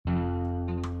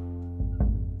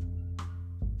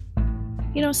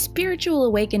Spiritual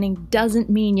awakening doesn't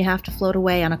mean you have to float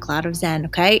away on a cloud of Zen,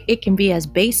 okay? It can be as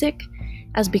basic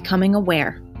as becoming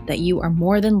aware that you are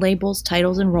more than labels,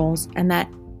 titles, and roles, and that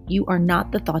you are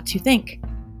not the thoughts you think.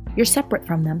 You're separate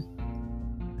from them.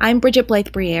 I'm Bridget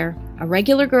Blythe Briere, a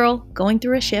regular girl going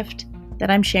through a shift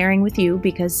that I'm sharing with you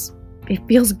because it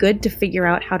feels good to figure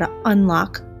out how to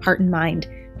unlock heart and mind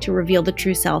to reveal the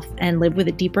true self and live with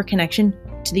a deeper connection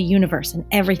to the universe and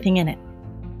everything in it.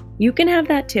 You can have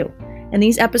that too. And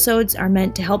these episodes are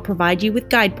meant to help provide you with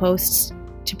guideposts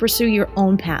to pursue your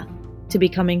own path to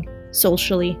becoming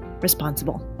socially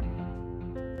responsible.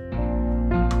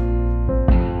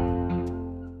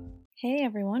 Hey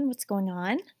everyone, what's going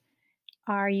on?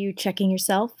 Are you checking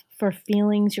yourself for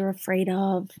feelings you're afraid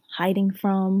of, hiding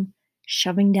from,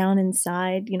 shoving down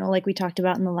inside, like we talked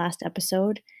about in the last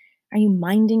episode? Are you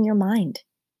minding your mind,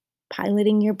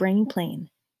 piloting your brain plane?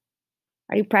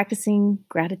 Are you practicing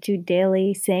gratitude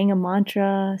daily, saying a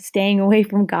mantra, staying away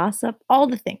from gossip? All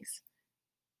the things.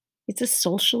 It's a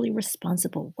socially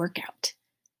responsible workout.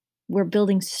 We're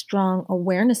building strong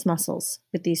awareness muscles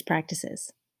with these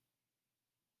practices.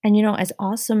 And as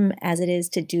awesome as it is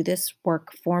to do this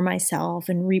work for myself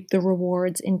and reap the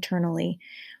rewards internally,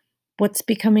 what's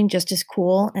becoming just as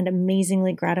cool and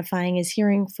amazingly gratifying is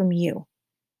hearing from you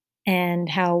and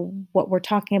how what we're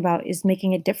talking about is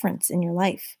making a difference in your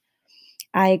life.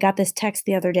 I got this text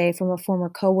the other day from a former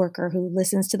coworker who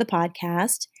listens to the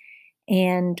podcast.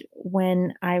 And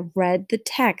when I read the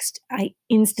text, I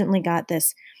instantly got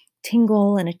this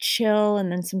tingle and a chill and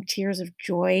then some tears of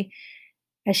joy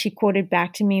as she quoted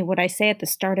back to me what I say at the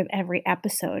start of every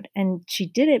episode. And she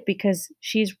did it because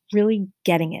she's really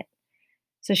getting it.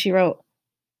 So she wrote,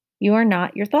 "You are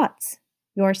not your thoughts.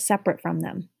 You're separate from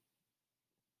them."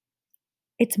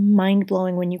 It's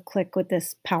mind-blowing when you click with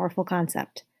this powerful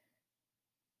concept.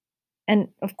 And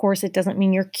of course, it doesn't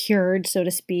mean you're cured, so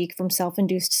to speak, from self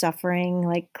induced suffering,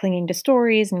 like clinging to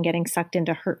stories and getting sucked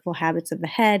into hurtful habits of the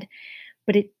head.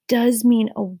 But it does mean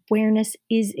awareness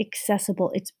is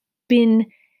accessible. It's been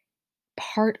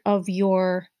part of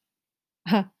your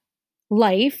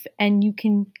life, and you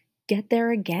can get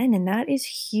there again. And that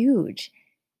is huge.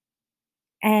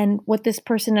 And what this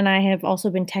person and I have also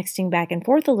been texting back and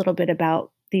forth a little bit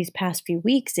about these past few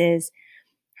weeks is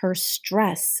her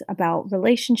stress about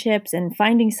relationships and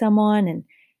finding someone and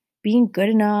being good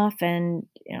enough and,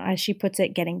 as she puts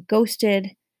it, getting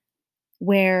ghosted,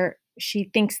 where she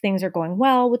thinks things are going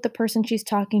well with the person she's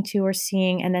talking to or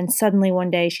seeing, and then suddenly one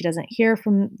day she doesn't hear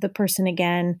from the person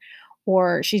again,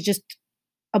 or she's just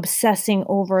obsessing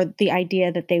over the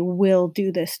idea that they will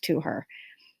do this to her.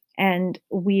 And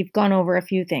we've gone over a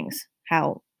few things.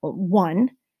 How, one,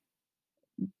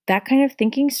 that kind of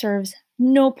thinking serves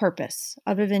no purpose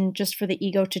other than just for the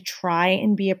ego to try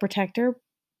and be a protector,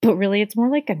 but really it's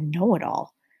more like a know it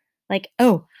all. Like,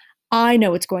 oh, I know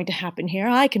what's going to happen here.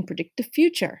 I can predict the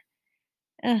future.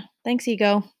 Thanks,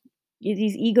 ego.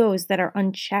 These egos that are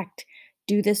unchecked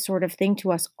do this sort of thing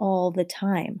to us all the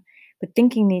time. But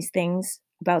thinking these things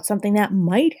about something that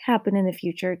might happen in the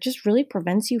future just really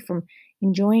prevents you from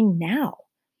enjoying now.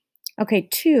 Okay,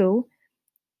 two,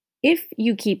 if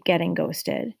you keep getting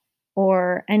ghosted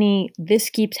or any this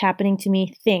keeps happening to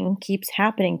me thing keeps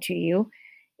happening to you,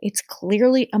 it's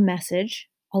clearly a message,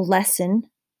 a lesson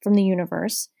from the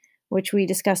universe, which we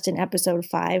discussed in episode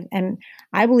 5. And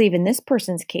I believe in this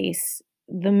person's case,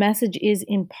 the message is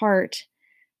in part,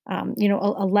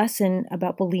 a lesson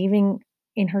about believing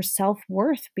in her self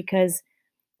worth because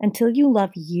until you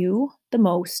love you the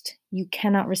most, you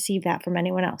cannot receive that from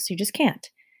anyone else. You just can't.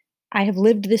 I have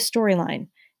lived this storyline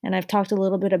and I've talked a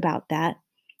little bit about that.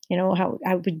 How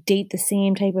I would date the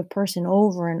same type of person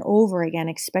over and over again,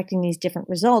 expecting these different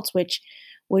results, which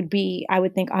would be, I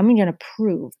would think, I'm going to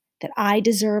prove that I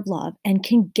deserve love and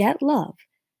can get love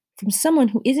from someone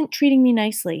who isn't treating me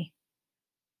nicely,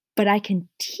 but I can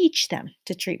teach them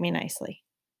to treat me nicely.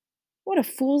 What a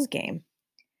fool's game.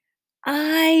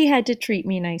 I had to treat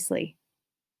me nicely.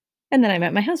 And then I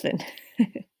met my husband.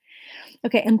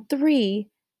 Okay, and 3,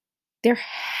 there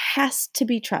has to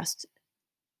be trust.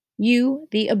 You,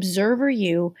 the observer,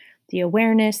 the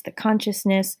awareness, the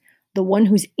consciousness, the one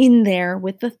who's in there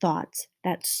with the thoughts,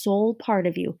 that soul part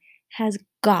of you has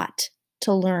got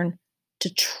to learn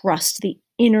to trust the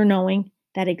inner knowing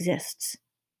that exists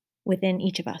within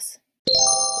each of us.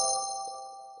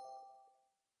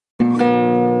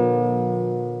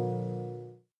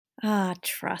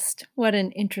 Trust. What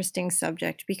an interesting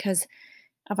subject because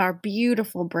of our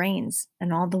beautiful brains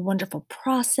and all the wonderful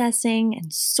processing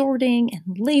and sorting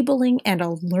and labeling and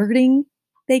alerting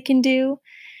they can do.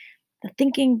 The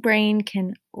thinking brain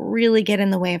can really get in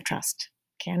the way of trust,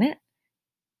 can it?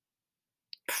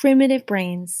 Primitive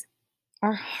brains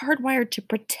are hardwired to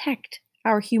protect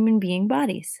our human being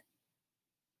bodies.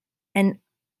 And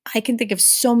I can think of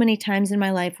so many times in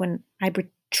my life when I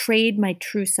betrayed my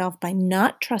true self by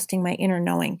not trusting my inner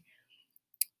knowing,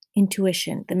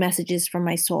 intuition, the messages from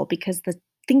my soul, because the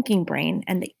thinking brain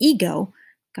and the ego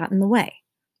got in the way.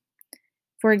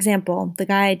 For example, the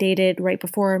guy I dated right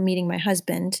before meeting my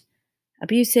husband,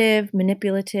 abusive,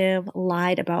 manipulative,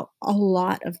 lied about a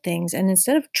lot of things. And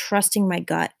instead of trusting my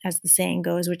gut, as the saying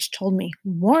goes, which told me,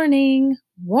 warning,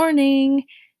 warning,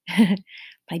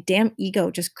 my damn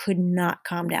ego just could not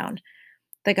calm down.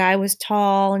 The guy was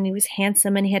tall and he was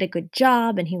handsome and he had a good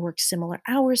job and he worked similar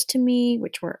hours to me,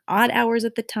 which were odd hours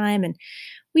at the time. And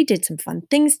we did some fun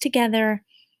things together.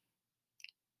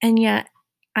 And yet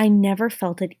I never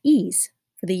felt at ease.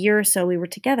 For the year or so we were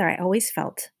together, I always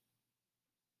felt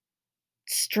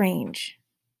strange,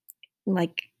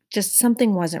 like just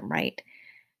something wasn't right.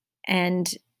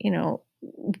 And,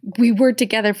 we were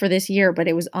together for this year, but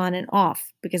it was on and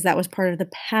off because that was part of the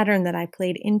pattern that I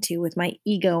played into with my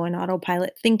ego and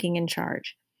autopilot thinking in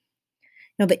charge.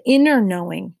 The inner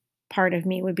knowing part of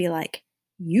me would be like,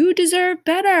 you deserve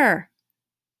better.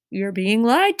 You're being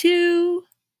lied to.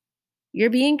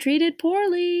 You're being treated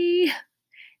poorly.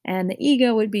 And the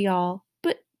ego would be all,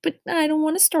 but I don't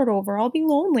want to start over. I'll be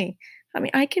lonely. I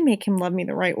mean, I can make him love me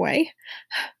the right way.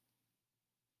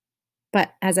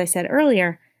 But as I said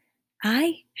earlier,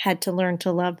 I had to learn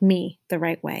to love me the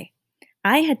right way.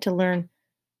 I had to learn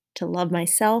to love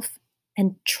myself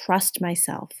and trust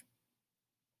myself.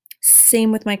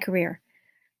 Same with my career.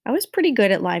 I was pretty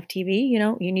good at live TV.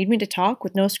 You need me to talk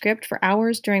with no script for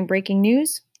hours during breaking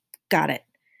news? Got it.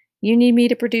 You need me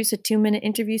to produce a 2-minute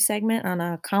interview segment on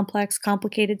a complex,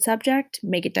 complicated subject,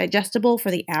 make it digestible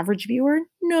for the average viewer?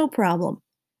 No problem.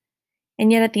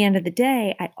 And yet at the end of the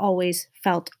day, I always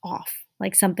felt off,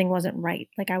 like something wasn't right,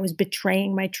 like I was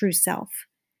betraying my true self.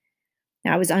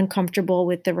 I was uncomfortable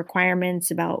with the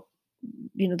requirements about,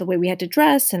 the way we had to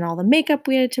dress and all the makeup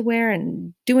we had to wear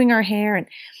and doing our hair. And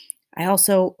I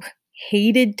also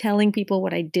hated telling people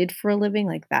what I did for a living.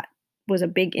 Like that was a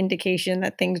big indication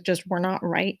that things just were not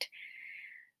right.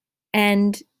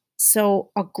 And so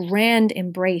a grand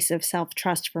embrace of self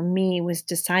trust for me was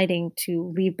deciding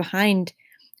to leave behind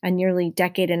a nearly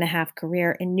decade and a half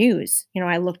career in news.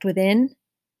 I looked within,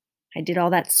 I did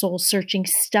all that soul searching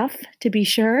stuff to be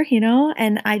sure,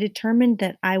 and I determined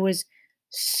that I was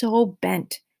so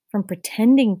bent from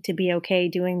pretending to be okay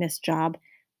doing this job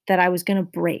that I was going to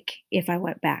break if I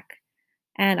went back.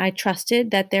 And I trusted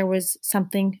that there was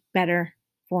something better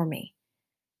for me.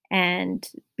 And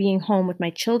being home with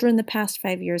my children the past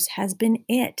 5 years has been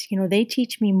it. They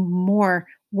teach me more,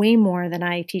 way more than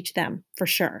I teach them for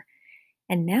sure.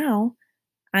 And now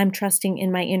I'm trusting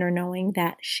in my inner knowing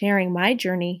that sharing my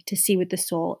journey to see with the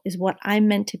soul is what I'm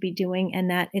meant to be doing and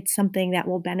that it's something that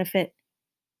will benefit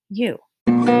you.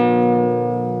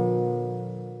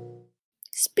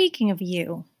 Speaking of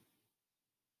you,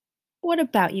 what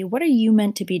about you? What are you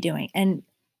meant to be doing? And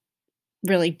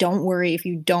really, don't worry if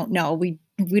you don't know. We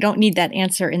don't need that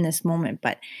answer in this moment,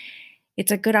 but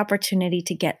it's a good opportunity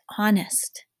to get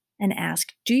honest and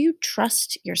ask, do you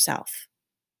trust yourself?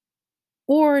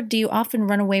 Or do you often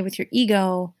run away with your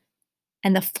ego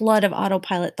and the flood of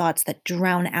autopilot thoughts that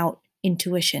drown out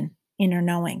intuition, inner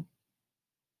knowing?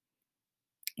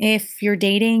 If you're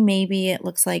dating, maybe it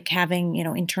looks like having,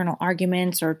 internal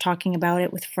arguments or talking about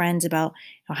it with friends about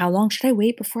how long should I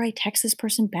wait before I text this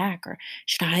person back? Or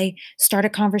should I start a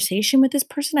conversation with this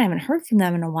person? I haven't heard from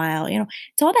them in a while.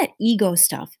 It's all that ego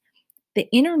stuff. The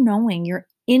inner knowing, your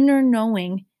inner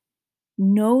knowing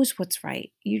knows what's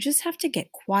right. You just have to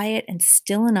get quiet and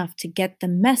still enough to get the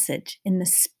message in the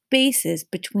spaces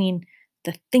between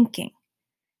the thinking.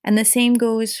 And the same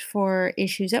goes for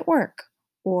issues at work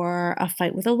or a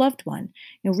fight with a loved one.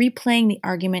 Replaying the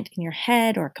argument in your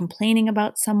head or complaining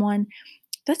about someone,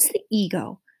 that's the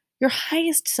ego. Your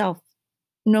highest self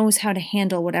knows how to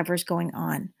handle whatever's going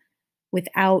on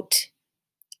without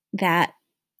that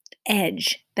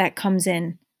edge that comes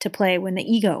in to play when the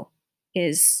ego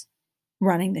is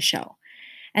running the show.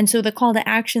 And so the call to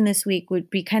action this week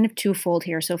would be kind of twofold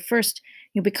here. So first,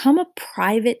 become a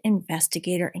private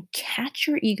investigator and catch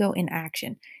your ego in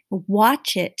action.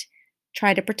 Watch it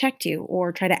try to protect you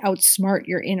or try to outsmart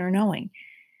your inner knowing.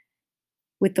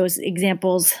 With those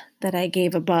examples that I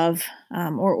gave above,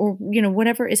 or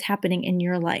whatever is happening in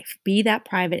your life, be that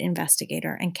private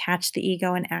investigator and catch the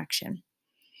ego in action.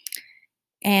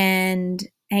 And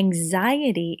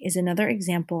anxiety is another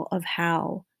example of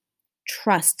how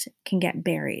trust can get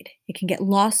buried. It can get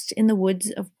lost in the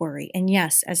woods of worry. And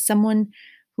yes, as someone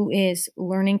who is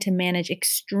learning to manage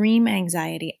extreme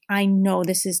anxiety. I know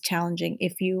this is challenging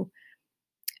if you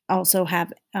also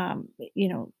have,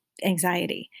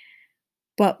 anxiety.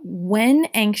 But when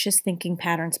anxious thinking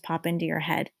patterns pop into your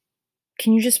head,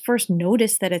 can you just first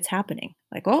notice that it's happening?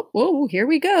 Like, oh, whoa, here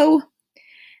we go.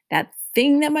 That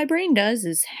thing that my brain does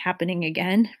is happening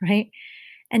again, right?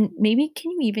 And maybe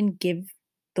can you even give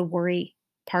the worry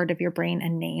part of your brain a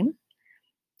name?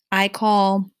 I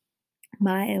call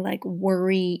my like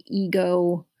worry,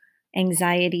 ego,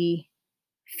 anxiety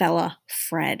fella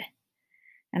Fred.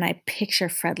 And I picture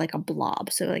Fred like a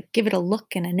blob. So like give it a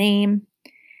look and a name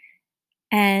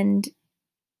and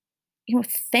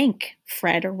thank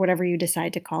Fred or whatever you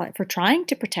decide to call it for trying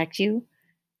to protect you,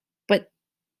 but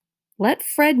let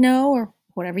Fred know or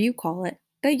whatever you call it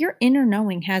that your inner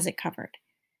knowing has it covered.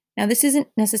 Now, this isn't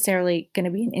necessarily going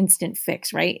to be an instant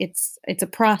fix, right? It's a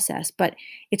process, but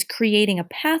it's creating a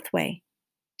pathway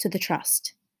to the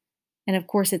trust. And of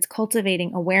course, it's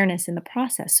cultivating awareness in the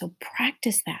process. So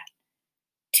practice that.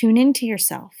 Tune into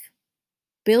yourself.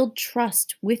 Build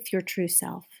trust with your true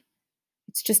self.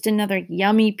 It's just another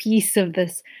yummy piece of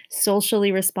this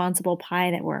socially responsible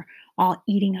pie that we're all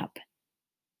eating up.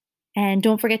 And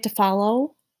don't forget to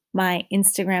follow my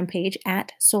Instagram page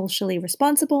at Socially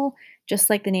Responsible, just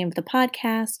like the name of the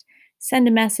podcast. Send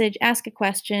a message, ask a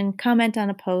question, comment on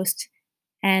a post,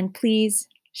 and please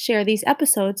share these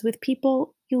episodes with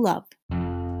people you love.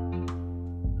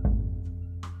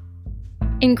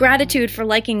 In gratitude for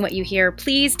liking what you hear,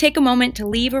 please take a moment to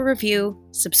leave a review,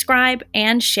 subscribe,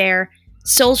 and share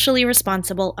Socially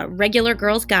Responsible, a regular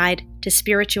girl's guide to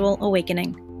spiritual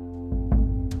awakening.